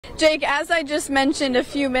Jake, as I just mentioned a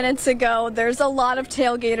few minutes ago, there's a lot of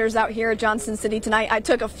tailgaters out here at Johnston City tonight. I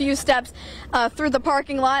took a few steps through the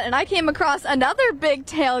parking lot and I came across another big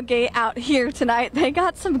tailgate out here tonight. They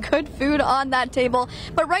got some good food on that table.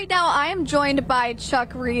 But right now I am joined by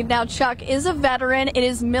Chuck Reed. Now Chuck is a veteran. It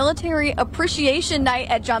is Military Appreciation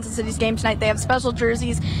Night at Johnston City's game tonight. They have special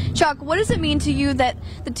jerseys. Chuck, what does it mean to you that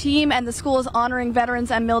the team and the school is honoring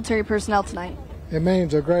veterans and military personnel tonight? It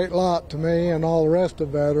means a great lot to me and all the rest of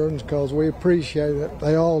veterans because we appreciate it.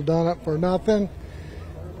 They all done it for nothing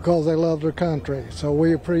because they love their country. So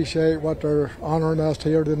we appreciate what they're honoring us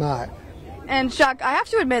here tonight. And Chuck, I have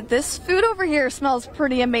to admit, this food over here smells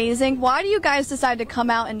pretty amazing. Why do you guys decide to come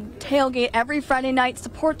out and tailgate every Friday night,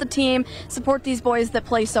 support the team, support these boys that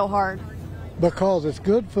play so hard? Because it's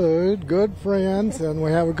good food, good friends, and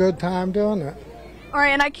we have a good time doing it. All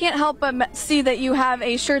right, and I can't help but see that you have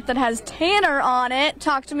a shirt that has Tanner on it.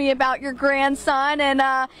 Talk to me about your grandson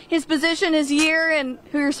and his position, his year, and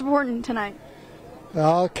who you're supporting tonight.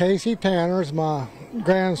 Casey Tanner's my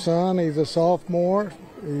grandson. He's a sophomore.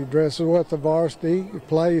 He dresses with the varsity. He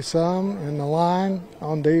plays some in the line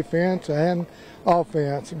on defense and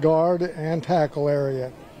offense, guard and tackle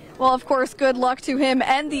area. Well, of course, good luck to him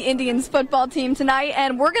and the Indians football team tonight.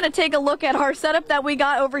 And we're going to take a look at our setup that we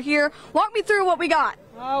got over here. Walk me through what we got.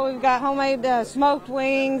 Oh, we've got homemade smoked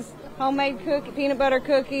wings, homemade peanut butter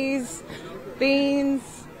cookies, beans.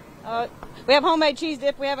 We have homemade cheese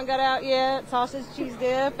dip we haven't got out yet, sausage cheese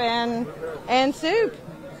dip, and soup.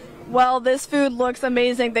 Well, this food looks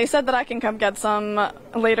amazing. They said that I can come get some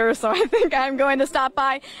later, so I think I'm going to stop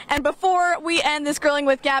by. And before we end this grilling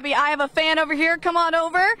with Gabby, I have a fan over here. Come on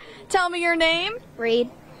over. Tell me your name. Reed.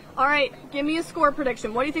 All right, give me a score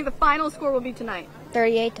prediction. What do you think the final score will be tonight?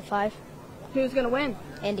 38-5. Who's going to win?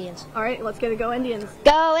 Indians. All right, let's get it. Go Indians.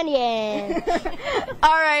 Go Indians!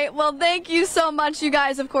 All right, well, thank you so much, you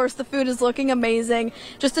guys. Of course, the food is looking amazing.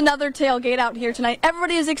 Just another tailgate out here tonight.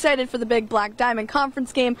 Everybody is excited for the big Black Diamond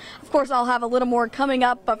Conference game. Of course, I'll have a little more coming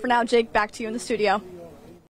up, but for now, Jake, back to you in the studio.